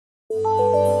You're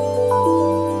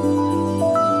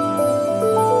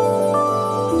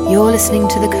listening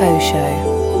to The Co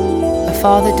Show, a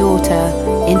father-daughter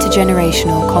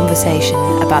intergenerational conversation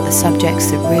about the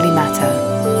subjects that really matter.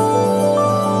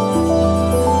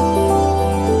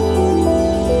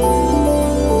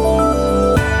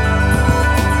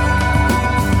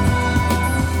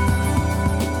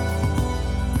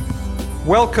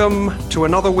 Welcome to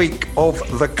another week of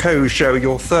The Co Show,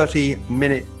 your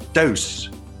 30-minute dose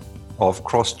of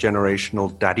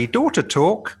cross-generational daddy-daughter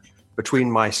talk between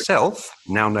myself,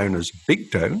 now known as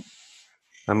Big Tone,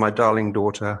 and my darling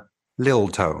daughter, Lil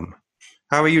Tone.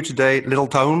 How are you today, Lil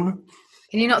Tone?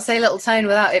 Can you not say Little Tone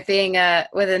without it being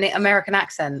with an American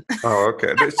accent? Oh,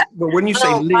 okay. Well, when you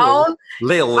say Lil,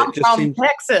 I'm it just from seems...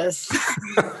 Texas.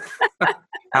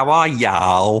 How are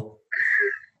y'all?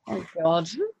 Oh, God.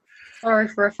 Sorry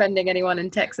for offending anyone in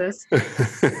Texas.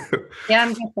 Yeah,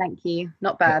 I'm good, thank you.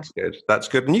 Not bad. That's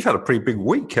good. And you've had a pretty big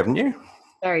week, haven't you?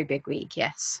 Very big week,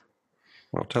 yes.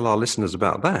 Well, tell our listeners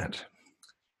about that.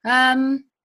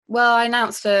 Well, I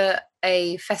announced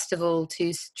a festival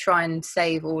to try and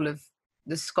save all of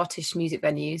the Scottish music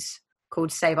venues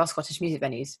called Save Our Scottish Music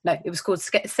Venues. No, it was called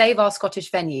Save Our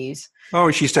Scottish Venues. Oh,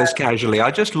 she says casually,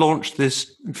 I just launched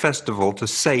this festival to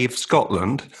save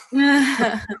Scotland.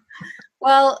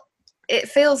 Well, it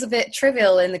feels a bit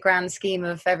trivial in the grand scheme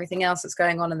of everything else that's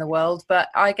going on in the world, but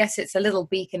I guess it's a little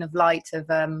beacon of light of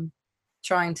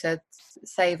trying to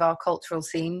save our cultural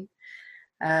scene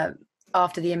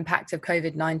after the impact of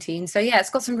COVID-19. So yeah, it's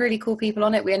got some really cool people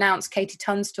on it. We announced Katie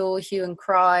Tunstall, Hue and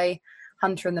Cry,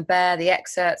 Hunter and the Bear, The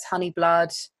Excerpts, Honey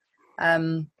Blood.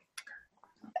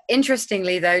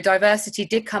 Interestingly though, diversity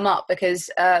did come up because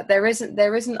there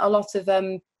isn't a lot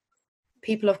of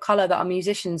people of colour that are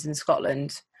musicians in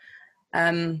Scotland.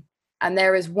 And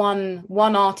there is one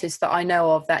artist that I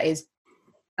know of that is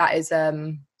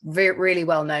really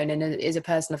well known and is a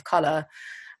person of colour.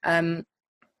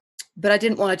 But I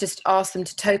didn't want to just ask them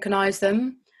to tokenize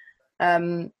them.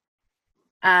 And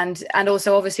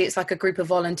also obviously it's like a group of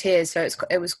volunteers. So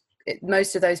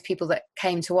most of those people that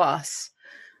came to us.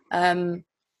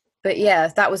 But yeah,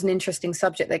 that was an interesting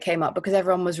subject that came up because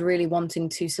everyone was really wanting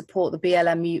to support the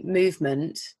BLM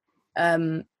movement.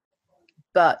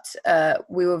 But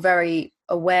we were very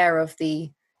aware of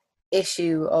the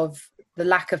issue of the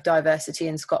lack of diversity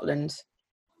in Scotland.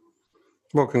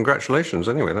 Well, congratulations.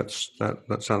 Anyway, that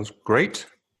sounds great.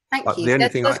 Thank you. Gender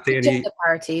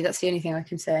parity. That's the only thing I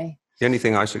can say. The only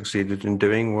thing I succeeded in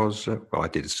doing was, I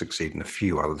did succeed in a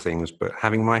few other things, but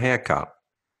having my hair cut.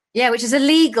 Yeah, which is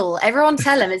illegal. Everyone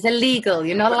tell them it's illegal.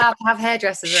 You're not allowed to have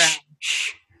hairdressers around.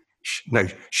 Shh. No,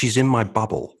 she's in my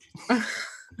bubble.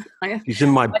 She's in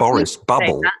my Boris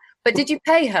bubble. But did you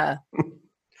pay her?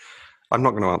 I'm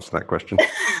not going to answer that question.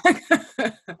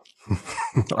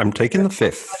 I'm taking the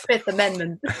Fifth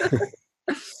Amendment.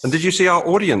 And did you see our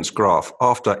audience graph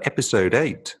after episode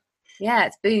 8? Yeah,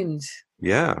 it's boomed.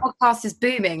 Yeah. The podcast is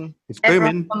booming. It's booming.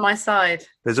 Everyone's on my side.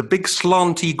 There's a big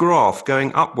slanty graph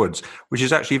going upwards, which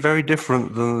is actually very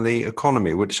different than the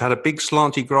economy, which had a big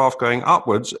slanty graph going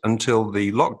upwards until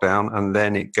the lockdown, and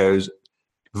then it goes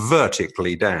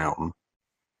vertically down.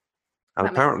 And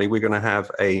apparently we're going to have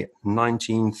a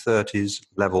 1930s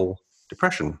level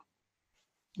depression.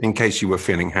 In case you were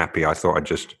feeling happy, I thought I'd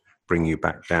just bring you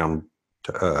back down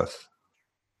to earth.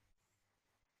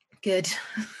 Good.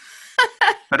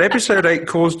 But episode 8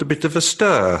 caused a bit of a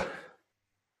stir.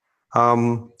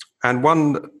 And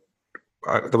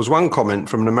there was one comment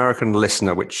from an American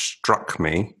listener which struck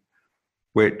me,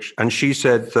 and she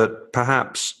said that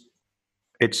perhaps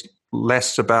it's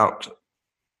less about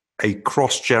a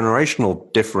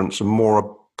cross-generational difference and more a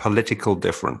political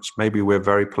difference. Maybe we're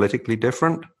very politically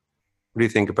different. What do you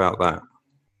think about that?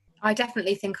 I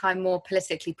definitely think I'm more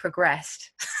politically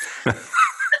progressed.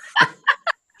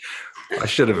 I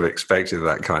should have expected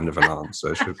that kind of an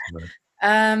answer, shouldn't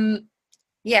I?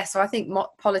 Yeah, so I think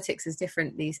politics is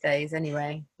different these days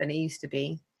anyway than it used to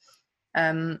be.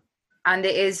 And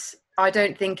I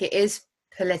don't think it is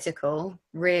political,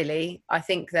 really. I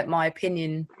think that my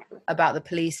opinion about the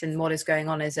police and what is going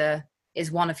on is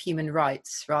one of human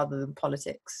rights rather than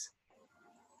politics.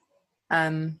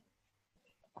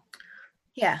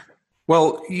 Yeah.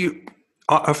 Well,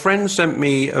 a friend sent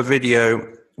me a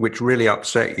video which really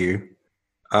upset you,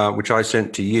 which I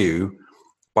sent to you,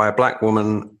 by a black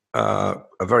woman, a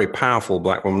very powerful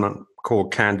black woman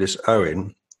called Candace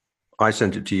Owen. I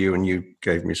sent it to you and you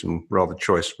gave me some rather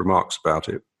choice remarks about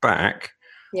it back.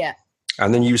 Yeah.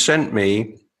 And then you sent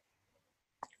me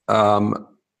an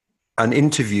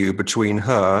interview between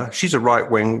her. She's a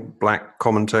right-wing black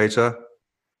commentator.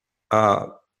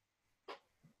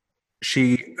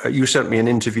 you sent me an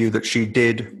interview that she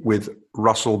did with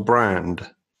Russell Brand.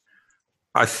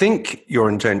 I think your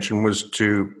intention was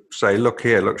to say, look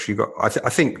here, look, she got, I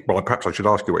think, well, perhaps I should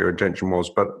ask you what your intention was,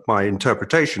 but my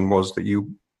interpretation was that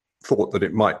you thought that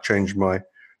it might change my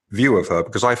view of her,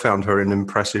 because I found her an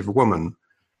impressive woman,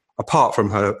 apart from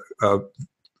her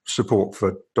support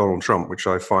for Donald Trump, which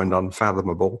I find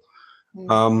unfathomable.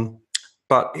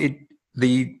 But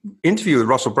the interview with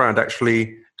Russell Brand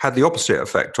actually had the opposite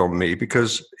effect on me,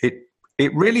 because it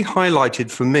really highlighted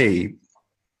for me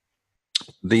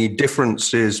the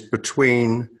differences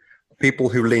between people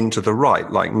who lean to the right,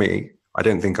 like me. I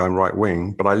don't think I'm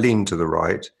right-wing, but I lean to the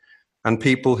right, and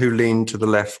people who lean to the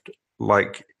left,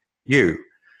 like you.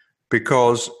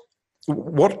 Because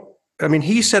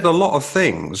he said a lot of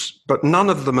things, but none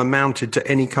of them amounted to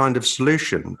any kind of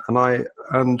solution.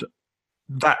 And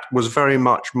that was very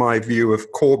much my view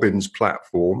of Corbyn's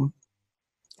platform,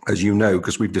 as you know,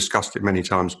 because we've discussed it many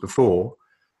times before.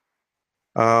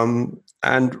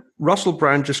 And Russell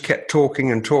Brand just kept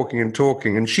talking and talking and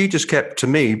talking, and she just kept, to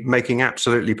me, making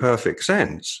absolutely perfect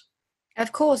sense.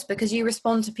 Of course, because you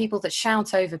respond to people that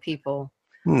shout over people.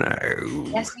 No.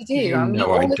 Yes, you do. You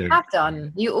always have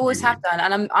done. You always have done,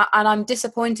 and I'm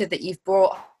disappointed that you've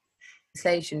brought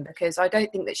conversation, because I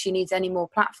don't think that she needs any more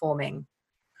platforming.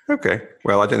 Okay.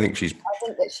 Well, I think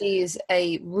that she is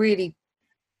a really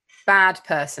bad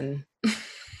person.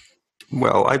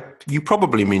 Well, you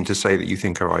probably mean to say that you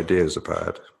think her ideas are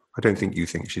bad. I don't think you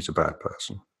think she's a bad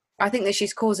person. I think that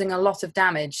she's causing a lot of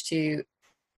damage to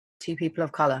people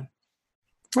of colour.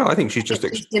 Well, I think she's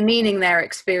demeaning their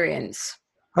experience.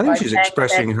 I think she's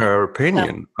expressing her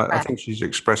opinion. I think she's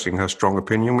expressing her strong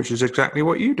opinion, which is exactly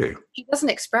what you do. She doesn't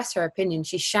express her opinion.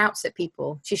 She shouts at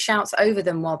people. She shouts over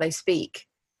them while they speak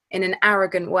in an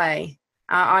arrogant way.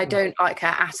 I don't like her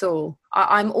at all.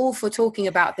 I'm all for talking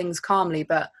about things calmly,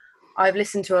 but I've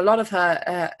listened to a lot of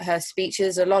her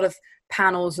speeches, a lot of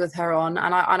panels with her on,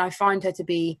 and I find her to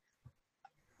be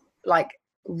like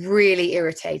really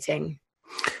irritating.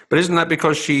 But isn't that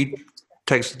because she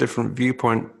takes a different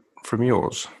viewpoint from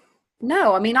yours?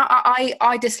 No, I mean,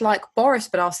 I dislike Boris,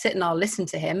 but I'll sit and I'll listen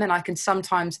to him, and I can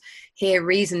sometimes hear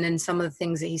reason in some of the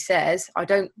things that he says. I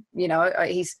don't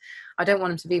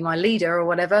want him to be my leader or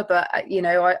whatever, but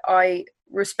I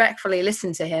respectfully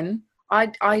listen to him.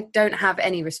 I don't have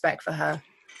any respect for her.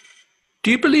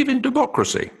 Do you believe in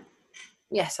democracy?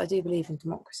 Yes, I do believe in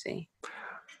democracy.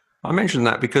 I mentioned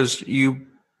that because you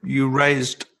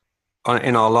raised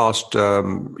in our last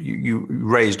you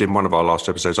raised in one of our last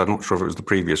episodes, I'm not sure if it was the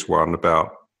previous one,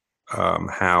 about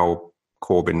how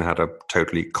Corbyn had a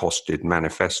totally costed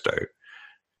manifesto.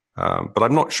 But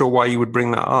I'm not sure why you would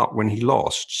bring that up when he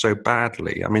lost so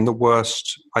badly. I mean,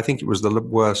 I think it was the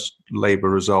worst Labour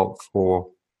result for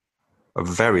a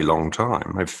very long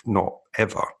time, if not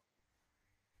ever.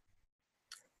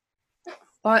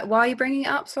 Why are you bringing it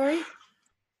up? Sorry.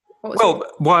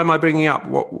 Why am I bringing up?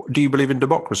 What do you believe in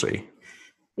democracy?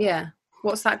 Yeah.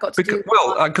 What's that got to do?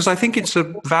 Well, because I think it's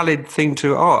a valid thing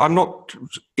to. I'm not.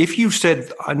 If you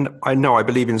said I know I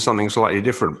believe in something slightly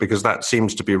different, because that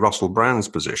seems to be Russell Brand's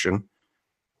position.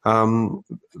 I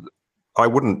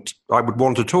would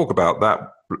want to talk about that,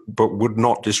 but would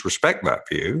not disrespect that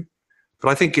view. But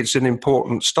I think it's an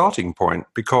important starting point,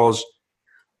 because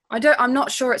I'm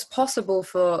not sure it's possible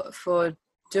for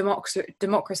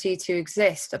democracy to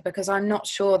exist, because I'm not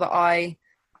sure that I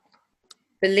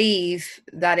believe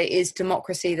that it is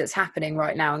democracy that's happening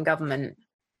right now in government.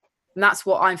 And that's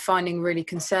what I'm finding really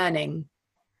concerning.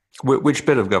 Which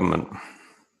bit of government?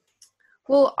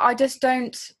 Well, I just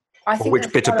don't.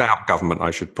 Which bit about government? I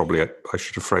should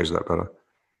have phrased that better.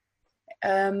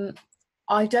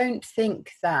 I don't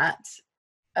think that.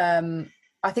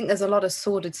 I think there's a lot of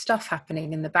sordid stuff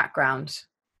happening in the background.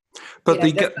 But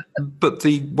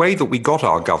the way that we got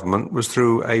our government was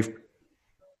through a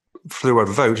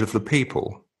vote of the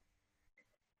people.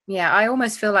 Yeah, I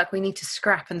almost feel like we need to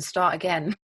scrap and start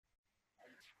again.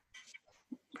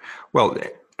 Well,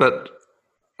 but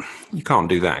you can't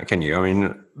do that, can you? I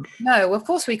mean, no, of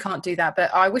course we can't do that,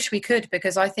 but I wish we could,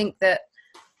 because I think that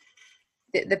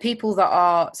the people that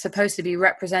are supposed to be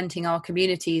representing our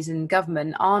communities in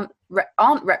government aren't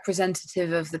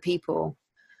representative of the people.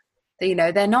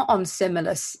 They're not on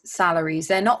similar salaries.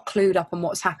 They're not clued up on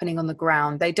what's happening on the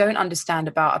ground. They don't understand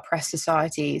about oppressed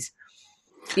societies.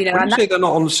 When you say they're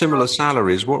not on similar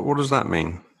salaries, what does that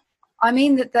mean? I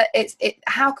mean that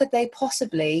how could they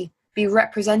possibly be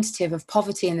representative of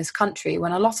poverty in this country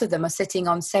when a lot of them are sitting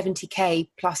on 70k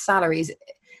plus salaries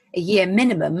a year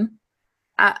minimum,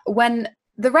 when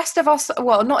the rest of us,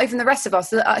 well, not even the rest of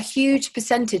us, a huge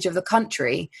percentage of the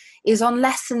country is on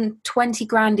less than 20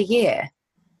 grand a year.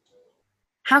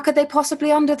 How could they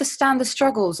possibly understand the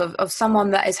struggles of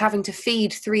someone that is having to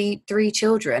feed three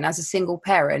children as a single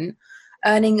parent,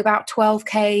 earning about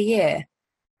 12k a year?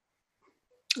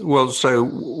 Well, so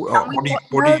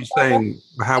what are you saying?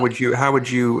 How would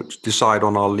you decide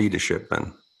on our leadership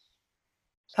then?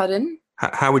 Pardon?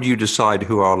 How would you decide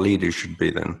who our leaders should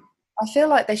be then? I feel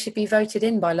like they should be voted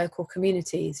in by local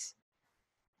communities.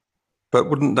 But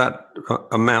wouldn't that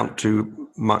amount to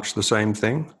much the same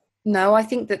thing? No, I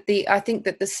think that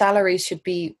the salaries should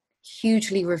be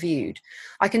hugely reviewed.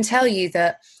 I can tell you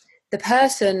that the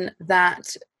person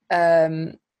that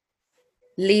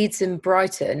leads in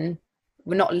Brighton,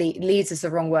 well, not leads is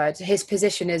the wrong word. His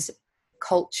position is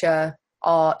culture,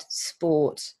 art,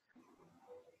 sport.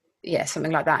 Yeah,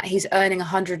 something like that. He's earning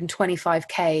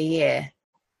 125k a year.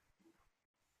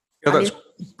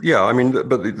 Yeah, I mean,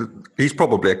 but he's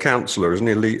probably a councillor, isn't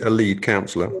he? A lead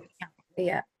councillor.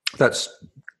 Yeah. That's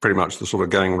pretty much the sort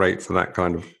of going rate for that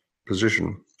kind of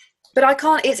position. But I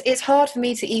can't. It's hard for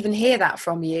me to even hear that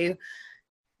from you.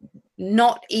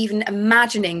 Not even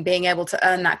imagining being able to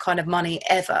earn that kind of money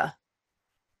ever.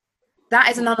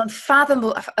 That is an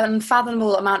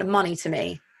unfathomable amount of money to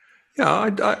me. Yeah,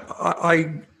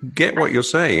 I get what you're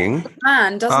saying. The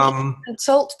man doesn't even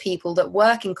consult people that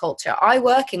work in culture. I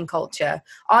work in culture.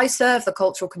 I serve the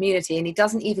cultural community, and he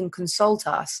doesn't even consult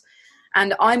us.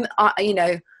 And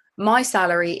my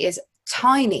salary is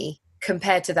tiny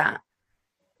compared to that.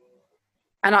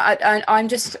 And I'm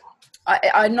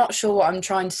not sure what I'm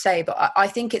trying to say, but I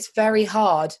think it's very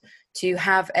hard to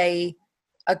have a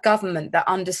government that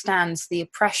understands the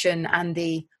oppression and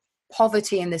the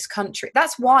poverty in this country.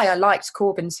 That's why I liked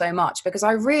Corbyn so much, because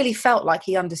I really felt like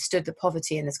he understood the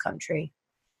poverty in this country.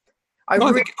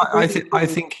 I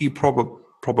think he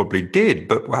probably did,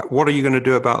 but what are you going to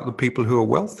do about the people who are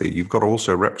wealthy? You've got to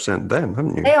also represent them,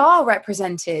 haven't you? They are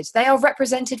represented. They are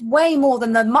represented way more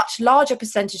than the much larger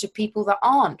percentage of people that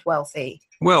aren't wealthy.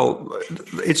 Well,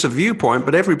 it's a viewpoint,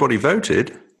 but everybody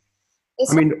voted.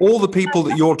 I mean, all the people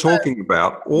that you're talking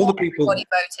about, Everybody voted,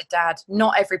 Dad.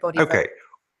 Not everybody voted. Okay.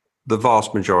 The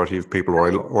vast majority of people,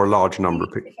 or a large number of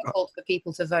people. It's difficult for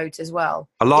people to vote as well.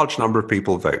 A large number of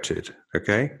people voted,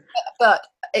 okay? But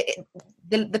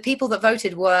the people that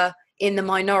voted were in the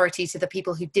minority to the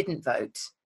people who didn't vote.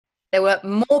 There were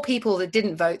more people that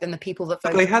didn't vote than the people that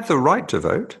voted. But they had the right to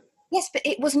vote. Yes, but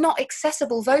it was not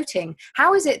accessible voting.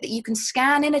 How is it that you can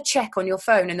scan in a check on your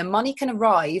phone and the money can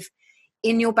arrive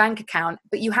in your bank account,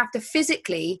 but you have to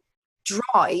physically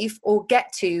drive or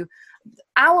get to?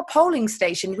 Our polling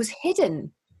station was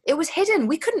hidden. It was hidden.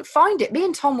 We couldn't find it. Me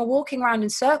and Tom were walking around in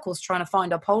circles trying to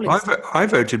find our polling station. I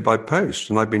voted by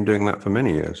post, and I've been doing that for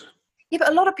many years. Yeah, but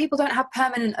a lot of people don't have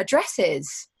permanent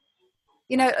addresses.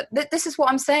 You know, this is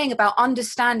what I'm saying about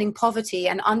understanding poverty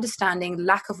and understanding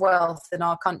lack of wealth in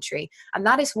our country. And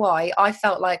that is why I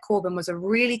felt like Corbyn was a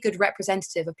really good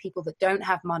representative of people that don't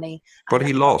have money. But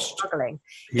he lost. Struggling.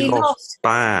 He lost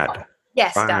bad.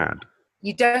 Yes, bad. Dad.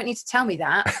 You don't need to tell me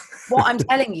that. What I'm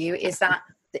telling you is that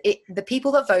the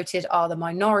people that voted are the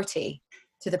minority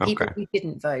to the people who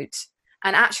didn't vote.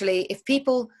 And actually,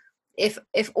 if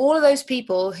all of those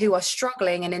people who are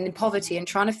struggling and in poverty and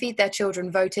trying to feed their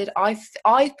children voted,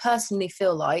 I personally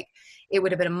feel like it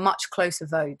would have been a much closer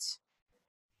vote.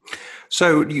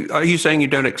 So are you saying you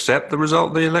don't accept the result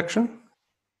of the election?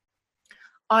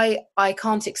 I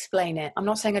can't explain it. I'm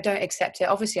not saying I don't accept it.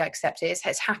 Obviously, I accept it.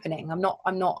 It's happening. I'm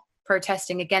not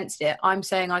protesting against it. I'm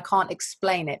saying I can't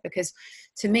explain it because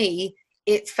to me,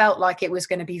 it felt like it was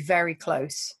going to be very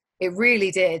close. It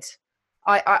really did.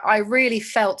 I really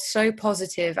felt so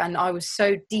positive and I was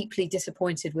so deeply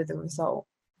disappointed with the result.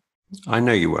 I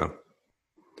know you were.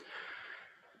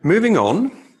 Moving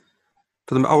on.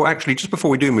 Actually, just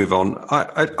before we do move on,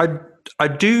 I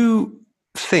do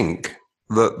think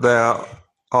that there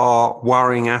are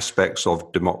worrying aspects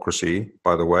of democracy,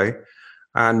 by the way.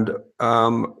 And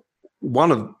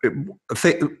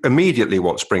immediately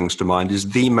what springs to mind is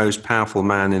the most powerful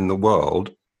man in the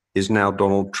world is now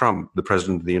Donald Trump, the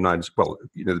president of the United States. Well,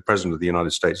 the president of the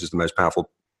United States is the most powerful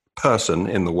person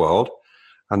in the world,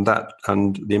 and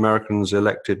the Americans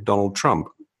elected Donald Trump.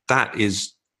 That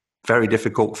is very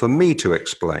difficult for me to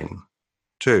explain,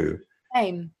 too.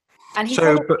 Same. And he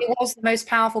probably was the most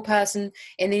powerful person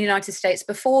in the United States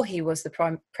before he was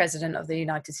the president of the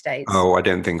United States. Oh, I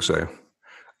don't think so.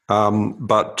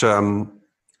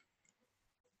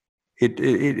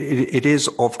 It is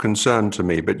of concern to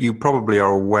me, but you probably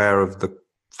are aware of the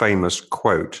famous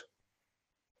quote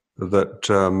that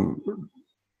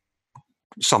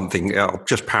something,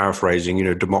 just paraphrasing,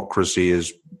 democracy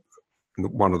is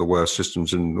one of the worst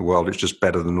systems in the world. It's just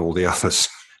better than all the others.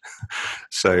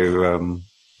 So,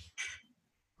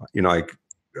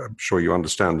 I'm sure you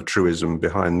understand the truism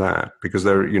behind that, because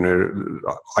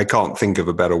I can't think of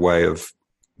a better way of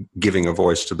giving a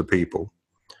voice to the people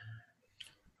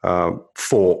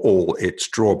for all its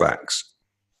drawbacks.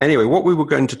 Anyway, what we were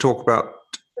going to talk about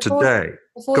today.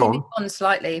 Before you move on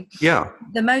slightly, yeah,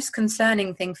 the most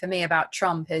concerning thing for me about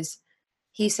Trump is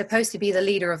he's supposed to be the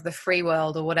leader of the free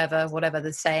world, or whatever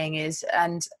the saying is,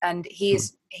 and he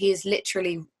is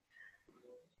literally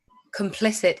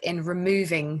complicit in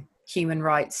removing human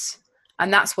rights,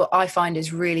 and that's what I find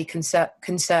is really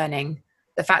concerning.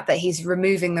 The fact that he's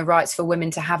removing the rights for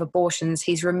women to have abortions,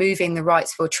 he's removing the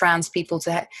rights for trans people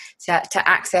to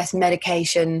access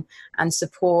medication and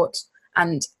support,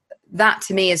 and that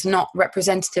to me is not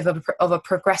representative of a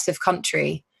progressive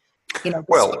country.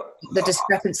 The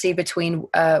discrepancy between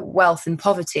wealth and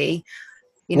poverty.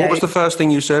 What was the first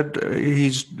thing you said?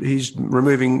 He's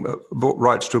removing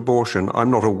rights to abortion.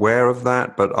 I'm not aware of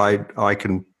that, but I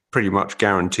can pretty much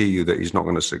guarantee you that he's not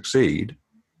going to succeed.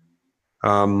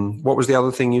 What was the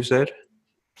other thing you said?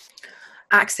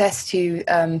 Access to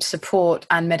support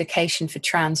and medication for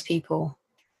trans people.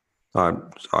 I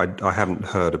haven't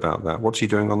heard about that. What's he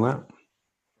doing on that?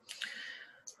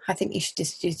 I think you should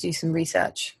just do some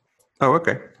research. Oh,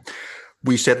 okay.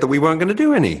 We said that we weren't going to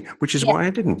do any, which is why I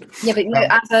didn't. Yeah,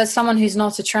 but as someone who's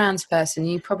not a trans person,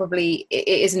 it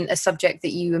isn't a subject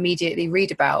that you immediately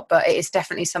read about, but it is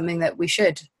definitely something that we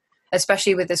should,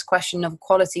 especially with this question of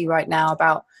equality right now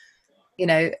about,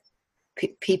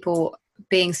 people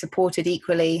being supported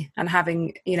equally and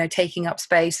having, taking up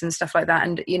space and stuff like that.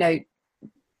 And,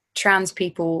 trans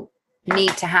people need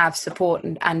to have support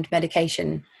and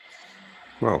medication.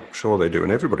 Well, sure they do,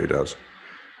 and everybody does.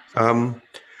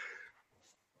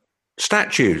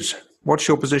 Statues. What's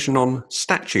your position on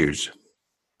statues?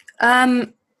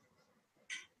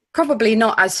 Probably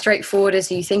not as straightforward as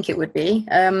you think it would be.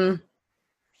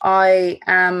 I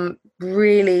am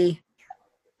really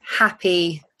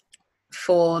happy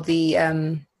for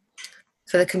the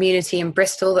community in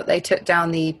Bristol that they took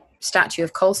down the statue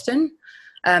of Colston,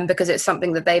 because it's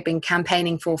something that they've been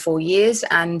campaigning for years,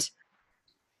 and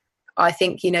I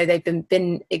think they've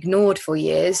been ignored for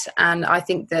years, and I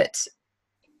think that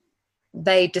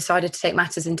they decided to take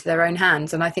matters into their own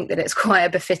hands, and I think that it's quite a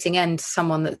befitting end to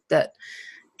someone that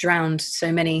drowned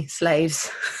so many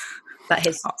slaves. I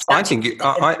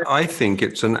think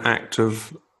it's an act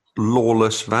of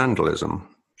lawless vandalism.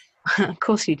 Of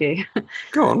course you do.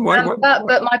 Go on.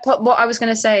 But what I was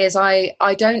going to say is I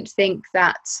don't think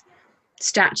that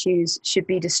statues should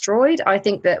be destroyed. I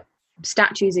think that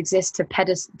statues exist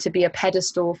to be a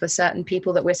pedestal for certain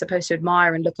people that we're supposed to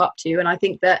admire and look up to. And I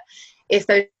think that if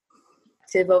those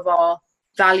of our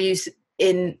values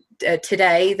in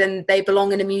today, then they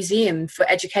belong in a museum for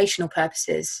educational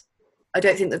purposes. I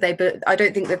don't think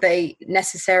that they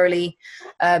necessarily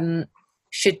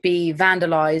should be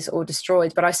vandalized or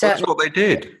destroyed. But I certainly that's what they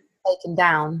did. Taken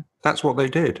down. That's what they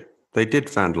did. They did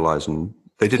vandalize, and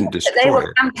they didn't destroy. They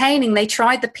were campaigning. They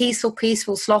tried the peaceful,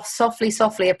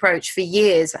 softly approach for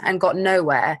years and got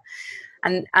nowhere.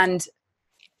 And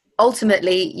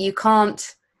ultimately, you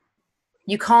can't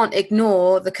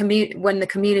ignore when the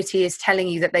community is telling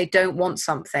you that they don't want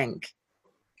something.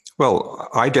 Well,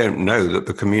 I don't know that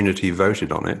the community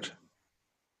voted on it.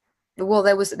 Well,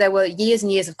 there were years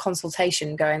and years of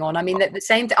consultation going on. I mean, the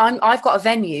same. I've got a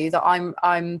venue that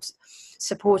I'm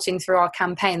supporting through our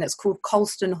campaign that's called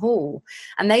Colston Hall,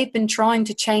 and they've been trying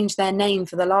to change their name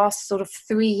for the last sort of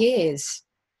 3 years.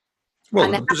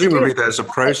 Well, presumably there's a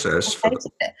process.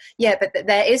 Yeah, but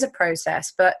there is a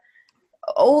process. But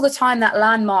all the time that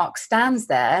landmark stands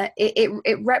there,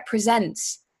 it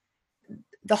represents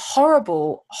the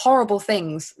horrible, horrible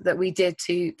things that we did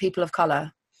to people of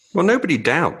colour. Well, nobody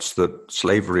doubts that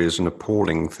slavery is an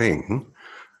appalling thing,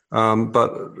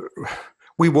 but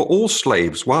we were all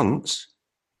slaves once.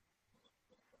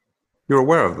 You're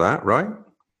aware of that, right?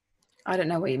 I don't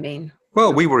know what you mean.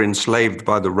 Well, we were enslaved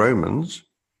by the Romans.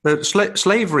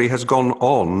 Slavery has gone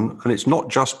on, and it's not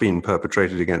just been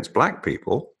perpetrated against black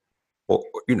people. Or,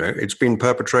 it's been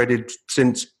perpetrated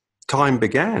since time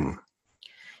began.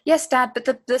 Yes, Dad, but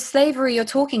the slavery you're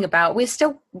talking about, we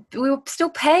were still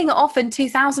paying it off in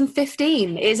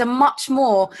 2015. It is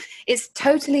it's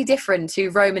totally different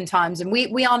to Roman times, and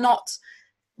we are not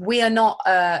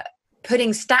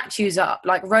putting statues up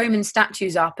like Roman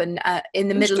statues up and in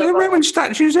the middle of Roman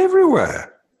statues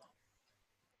everywhere.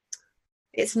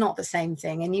 It's not the same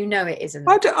thing, and it isn't.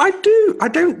 I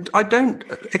don't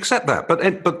accept that.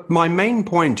 But my main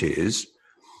point is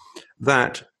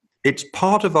that it's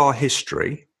part of our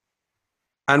history.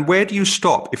 And where do you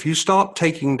stop? If you start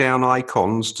taking down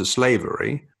icons to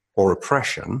slavery or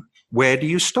oppression, where do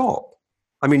you stop?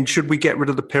 I mean, should we get rid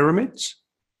of the pyramids?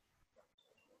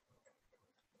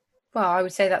 Well, I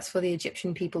would say that's for the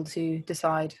Egyptian people to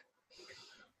decide.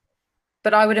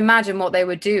 But I would imagine what they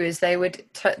would do is they would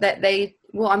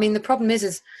the problem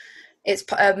is it's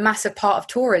a massive part of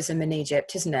tourism in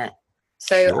Egypt, isn't it?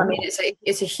 So Sure. I mean,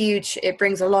 it's a huge. It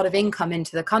brings a lot of income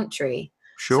into the country.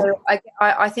 Sure. So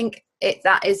I think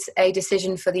that is a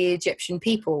decision for the Egyptian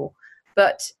people,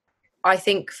 but I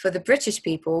think for the British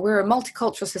people, we're a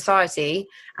multicultural society,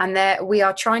 and we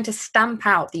are trying to stamp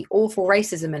out the awful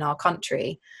racism in our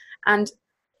country. And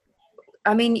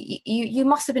I mean, you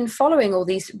must have been following all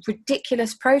these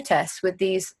ridiculous protests with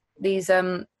these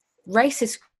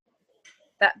racist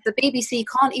that the BBC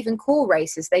can't even call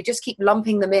racist. They just keep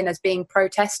lumping them in as being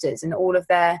protesters in all of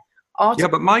their articles.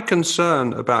 Yeah, but my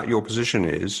concern about your position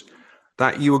is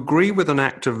that you agree with an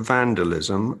act of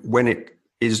vandalism when it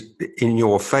is in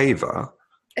your favour.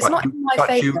 It's not in my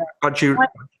favour.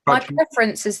 My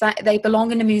preference is that they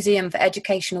belong in a museum for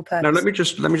educational purposes. No, let me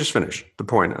just finish the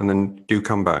point, and then do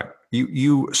come back.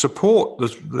 You support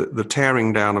the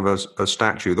tearing down of a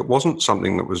statue that wasn't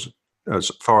something that was, as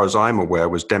far as I'm aware,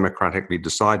 was democratically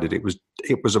decided. It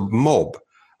was a mob,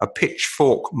 a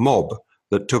pitchfork mob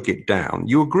that took it down.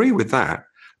 You agree with that,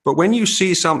 but when you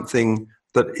see something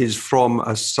that is from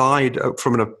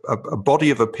a body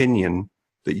of opinion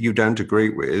that you don't agree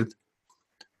with,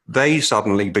 they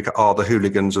suddenly are the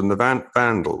hooligans and the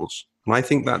vandals. And I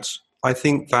think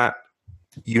that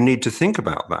you need to think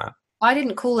about that. I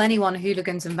didn't call anyone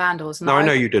hooligans and vandals. No, I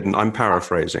know you didn't. I'm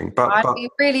paraphrasing. But I'd be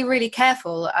really, really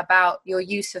careful about your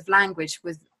use of language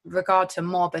with regard to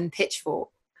mob and pitchfork,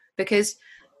 because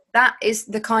that is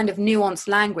the kind of nuanced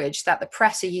language that the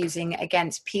press are using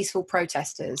against peaceful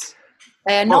protesters.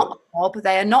 They are not a mob.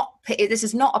 They are not. This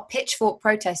is not a pitchfork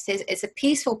protest. It's a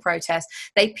peaceful protest.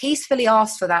 They peacefully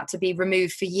asked for that to be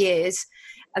removed for years,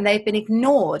 and they've been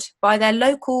ignored by their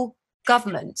local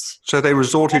governments. So they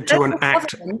resorted to an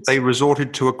act. They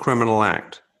resorted to a criminal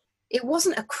act. It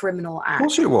wasn't a criminal act. Of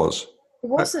course it was. It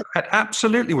wasn't. It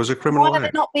absolutely was a criminal act. Why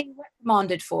are they not being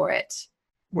reprimanded for it?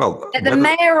 Well, the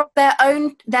mayor of their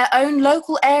own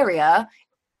local area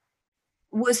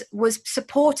was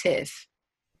supportive.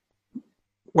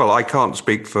 Well, I can't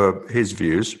speak for his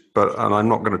views, and I'm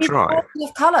not going to try. He's a person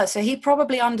of colour, so he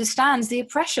probably understands the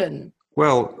oppression.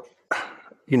 Well, I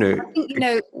think,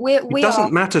 it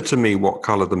doesn't matter to me what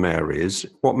colour the mayor is.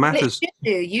 What matters? It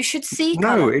should do. You should see.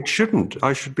 No, it shouldn't.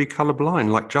 I should be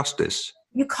colourblind, like Justice.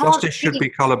 Justice should be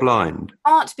colourblind. You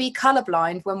can't be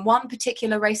colourblind when one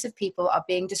particular race of people are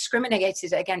being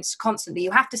discriminated against constantly.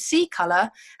 You have to see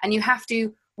colour, and you have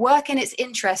to work in its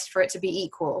interest for it to be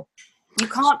equal. You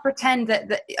can't pretend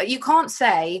that you can't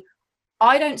say,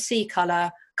 I don't see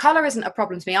colour. Colour isn't a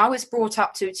problem to me. I was brought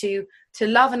up to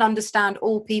love and understand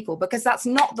all people, because that's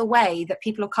not the way that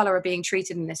people of colour are being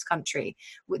treated in this country.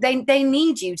 They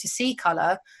need you to see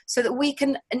colour so that we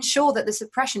can ensure that this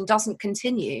oppression doesn't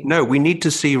continue. No, we need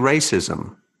to see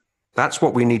racism. That's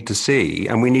what we need to see,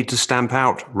 and we need to stamp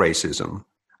out racism.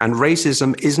 And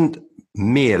racism isn't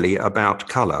merely about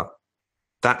colour.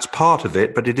 That's part of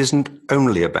it, but it isn't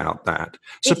only about that.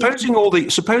 Supposing all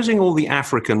the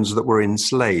Africans that were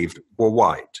enslaved were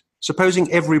white,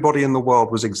 supposing everybody in the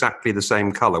world was exactly the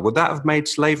same color, would that have made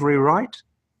slavery right?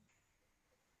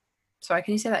 Sorry,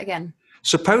 can you say that again?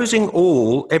 Supposing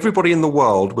everybody in the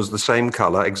world was the same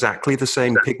color, exactly the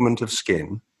same pigment of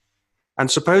skin, and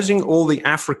supposing all the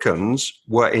Africans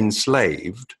were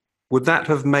enslaved, would that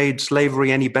have made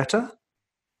slavery any better?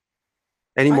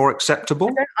 Any more acceptable?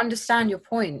 I don't understand your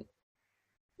point.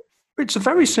 It's a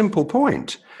very simple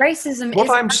point. Racism. What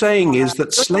I'm saying is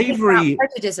that slavery.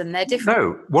 Prejudice, they're different.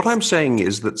 No, what I'm saying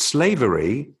is that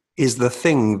slavery is the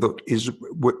thing that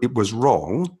it was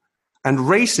wrong, and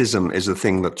racism is the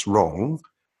thing that's wrong,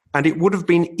 and it would have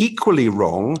been equally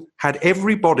wrong had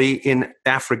everybody in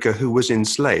Africa who was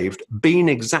enslaved been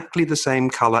exactly the same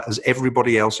color as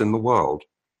everybody else in the world.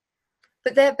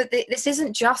 But this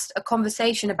isn't just a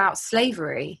conversation about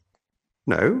slavery.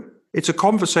 No, it's a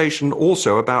conversation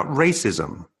also about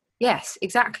racism. Yes,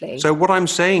 exactly. So what I'm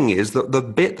saying is that the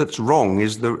bit that's wrong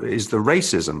is the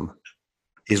racism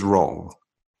is wrong.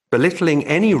 Belittling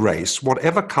any race,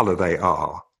 whatever color they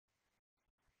are.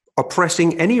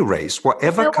 Oppressing any race,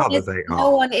 whatever color they are.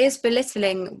 No one is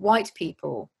belittling white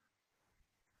people.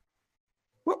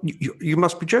 Well, you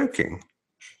must be joking.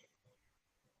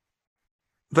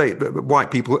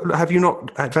 White people, have you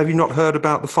not heard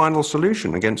about the final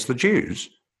solution against the Jews?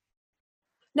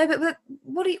 No, but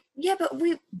what do you? Yeah, but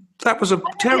we. That was a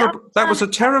terrible. That was a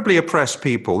terribly oppressed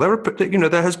people.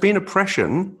 There has been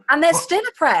oppression, and they're still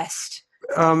oppressed.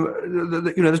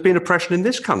 There's been oppression in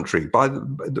this country.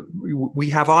 We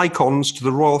have icons to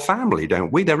the royal family,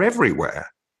 don't we? They're everywhere,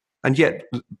 and yet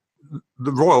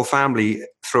the royal family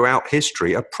throughout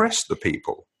history oppressed the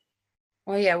people.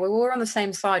 Well, yeah, we were on the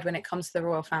same side when it comes to the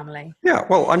royal family. Yeah,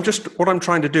 well, what I'm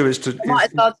trying to do is to...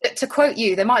 To quote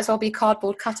you, they might as well be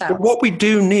cardboard cutouts. But what we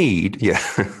do need,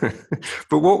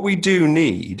 but what we do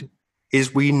need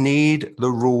is we need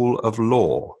the rule of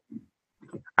law.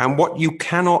 And what you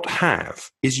cannot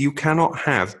have is you cannot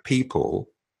have people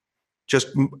just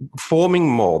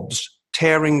forming mobs,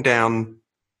 tearing down...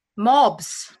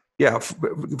 Mobs? Yeah,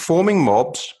 forming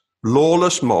mobs,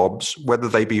 lawless mobs, whether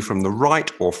they be from the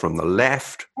right or from the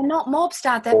left. They're not mobs,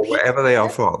 Dad. They're or people. Wherever they are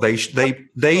from.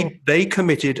 They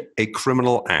committed a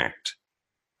criminal act.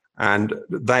 And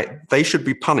they should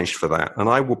be punished for that. And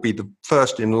I will be the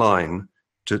first in line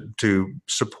to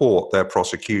support their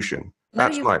prosecution.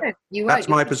 That's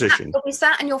my position. You'll be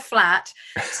sat in your flat,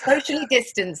 socially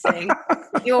distancing,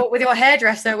 with your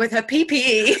hairdresser with her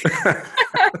PPE.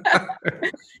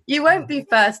 You won't be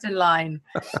first in line.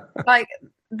 Like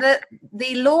the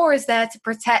law is there to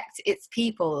protect its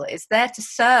people. It's there to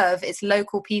serve its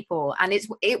local people, and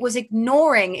it was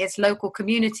ignoring its local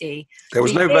community. There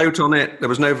was no vote on it. There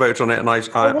was no vote on it, and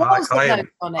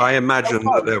I imagine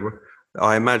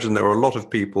there were a lot of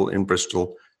people in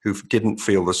Bristol who didn't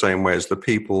feel the same way as the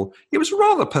people. It was a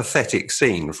rather pathetic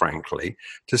scene, frankly,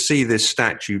 to see this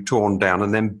statue torn down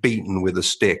and then beaten with a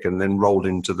stick and then rolled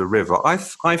into the river. I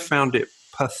found it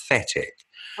pathetic.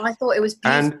 I thought it was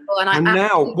beautiful. And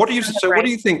now, what do you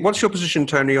think? What's your position,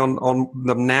 Tony, on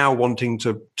them now wanting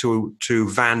to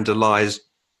vandalise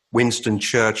Winston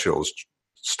Churchill's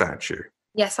statue?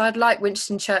 Yes, I'd like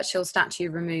Winston Churchill's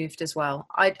statue removed as well.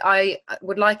 I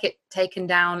would like it taken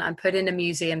down and put in a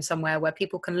museum somewhere where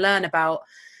people can learn about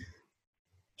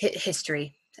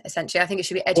history, essentially. I think it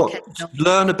should be educational.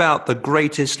 Learn about the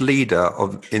greatest leader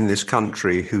in this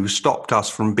country who stopped us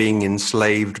from being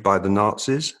enslaved by the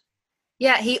Nazis.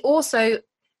 Yeah, he also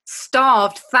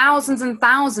starved thousands and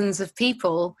thousands of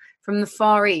people from the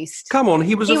Far East. Come on,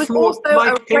 he was a flawed,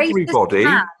 like everybody.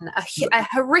 Man, a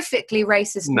horrifically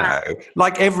racist man. No,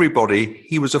 like everybody,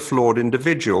 he was a flawed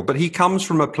individual, but he comes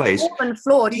from a place. More than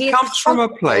flawed. He comes from a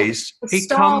place. He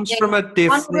comes from a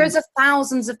different. Hundreds of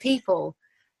thousands of people.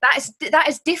 That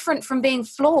is different from being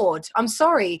flawed. I'm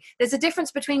sorry. There's a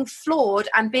difference between flawed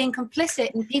and being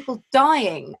complicit in people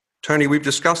dying. Tony, we've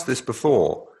discussed this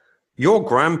before. Your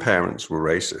grandparents were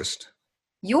racist.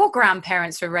 Your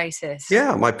grandparents were racist?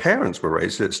 Yeah, my parents were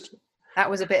racist. That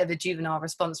was a bit of a juvenile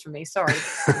response from me, sorry.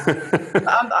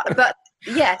 but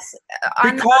yes.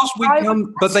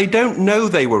 But they don't know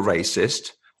they were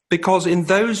racist because in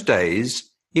those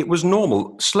days it was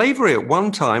normal. Slavery at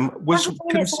one time was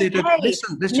considered... Just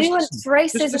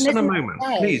listen a moment.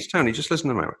 Please, Tony, just listen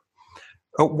a moment.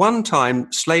 At one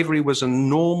time, slavery was a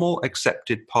normal,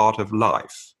 accepted part of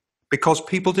life because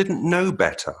people didn't know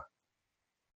better.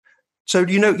 So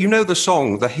you know the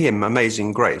song, the hymn,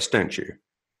 Amazing Grace, don't you?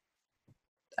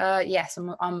 Yes,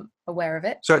 I'm aware of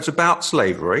it. So it's about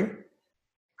slavery,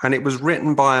 and it was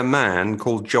written by a man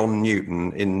called John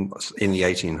Newton in the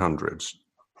 1800s.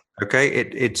 Okay,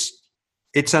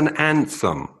 it's an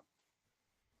anthem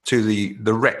to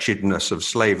the wretchedness of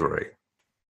slavery,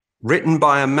 written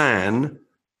by a man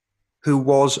who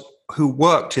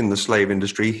worked in the slave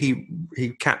industry.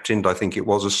 He captained, I think it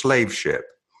was, a slave ship.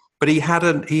 But he had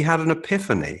an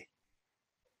epiphany,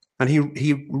 and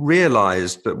he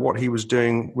realized that what he was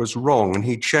doing was wrong, and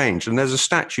he changed. And there's a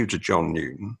statue to John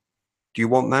Newton. Do you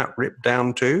want that ripped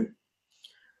down too?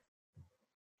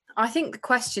 I think the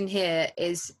question here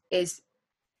is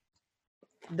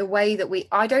the way that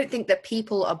I don't think that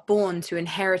people are born to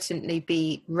inherently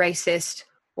be racist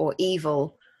or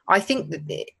evil. I think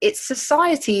that it's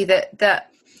society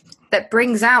that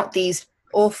brings out these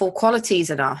awful qualities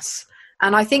in us.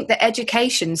 And I think that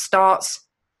education starts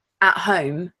at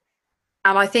home.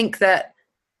 And I think that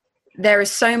there is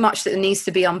so much that needs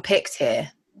to be unpicked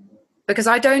here. Because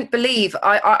I don't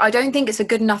think it's a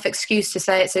good enough excuse to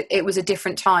say it was a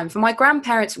different time. For my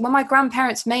grandparents, when my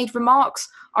grandparents made remarks,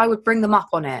 I would bring them up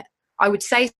on it. I would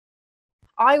say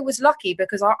I was lucky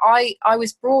because I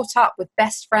was brought up with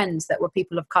best friends that were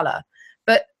people of colour.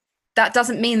 But that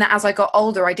doesn't mean that as I got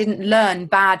older, I didn't learn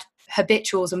bad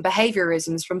habituals and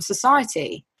behaviorisms from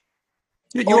society.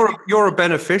 You're a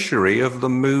beneficiary of the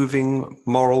moving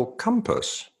moral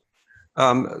compass,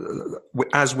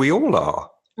 as we all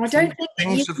are. I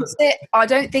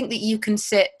don't think that you can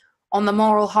sit on the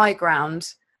moral high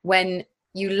ground when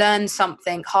you learn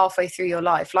something halfway through your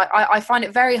life. Like I find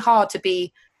it very hard to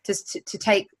be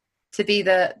the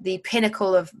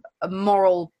pinnacle of a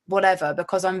moral whatever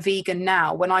because I'm vegan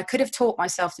now, when I could have taught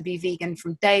myself to be vegan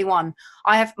from day one.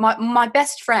 I have my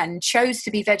best friend chose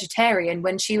to be vegetarian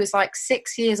when she was like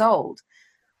 6 years old.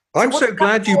 I'm so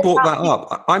glad you brought that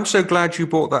up. I'm so glad you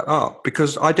brought that up,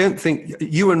 because I don't think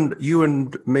you and me you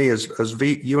and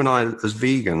I as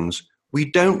vegans, we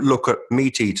don't look at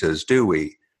meat eaters, do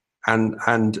we?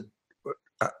 And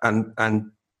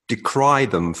decry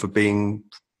them for being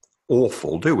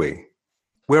awful, do we?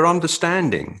 We're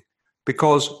understanding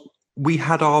because we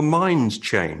had our minds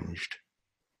changed,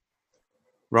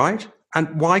 right?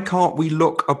 And why can't we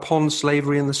look upon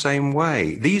slavery in the same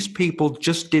way? These people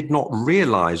just did not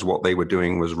realize what they were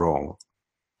doing was wrong.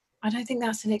 I don't think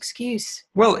that's an excuse.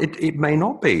 Well, it may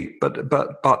not be, but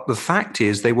the fact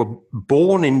is they were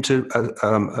born into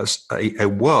a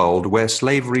world where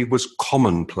slavery was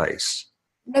commonplace.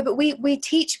 No, but we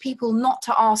teach people not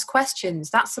to ask questions.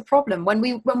 That's the problem. When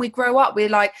we grow up, we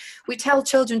tell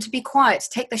children to be quiet, to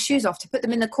take their shoes off, to put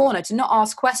them in the corner, to not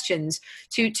ask questions,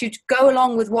 to go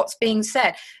along with what's being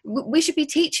said. We should be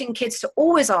teaching kids to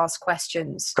always ask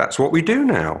questions. That's what we do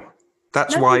now.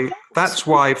 That's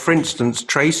why, for instance,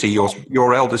 Tracy,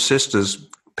 your eldest sister's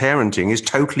parenting is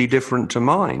totally different to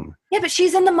mine. Yeah, but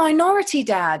she's in the minority,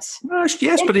 Dad.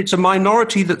 Yes, but it's a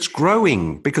minority that's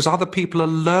growing because other people are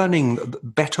learning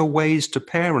better ways to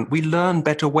parent. We learn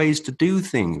better ways to do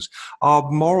things.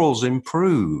 Our morals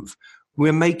improve.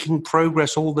 We're making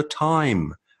progress all the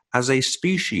time as a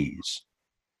species.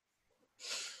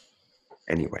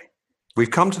 Anyway,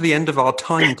 we've come to the end of our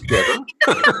time together.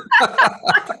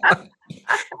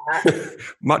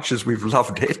 Much as we've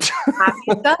loved it.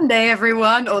 Happy Sunday,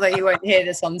 everyone. Although you won't hear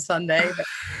this on Sunday. But...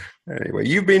 Anyway,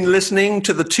 you've been listening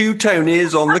to the Two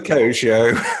Tonys on the Co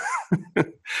Show.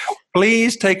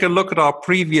 Please take a look at our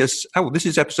previous... this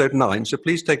is episode 9, so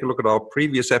please take a look at our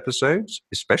previous episodes,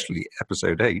 especially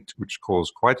episode 8, which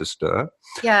caused quite a stir.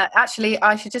 Yeah, actually,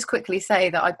 I should just quickly say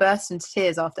that I burst into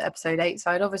tears after episode 8,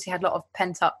 so I'd obviously had a lot of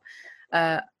pent-up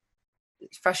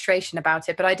frustration about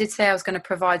it, but I did say I was going to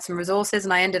provide some resources,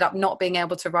 and I ended up not being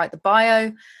able to write the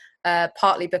bio,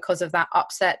 partly because of that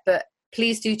upset. But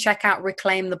please do check out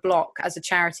Reclaim the Block as a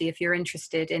charity if you're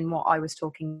interested in what I was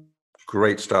talking about.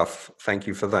 Great stuff. Thank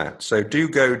you for that. So do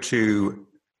go to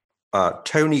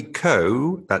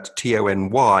TonyCo, that's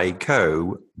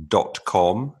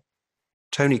TonyCo.com,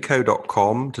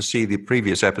 TonyCo.com to see the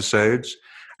previous episodes,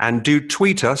 and do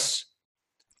tweet us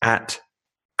at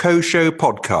Co-Show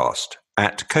Podcast,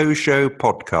 at Co-Show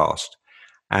Podcast.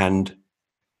 And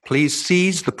please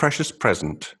seize the precious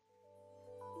present.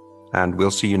 And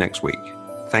we'll see you next week.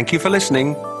 Thank you for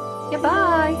listening.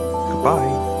 Goodbye.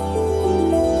 Goodbye.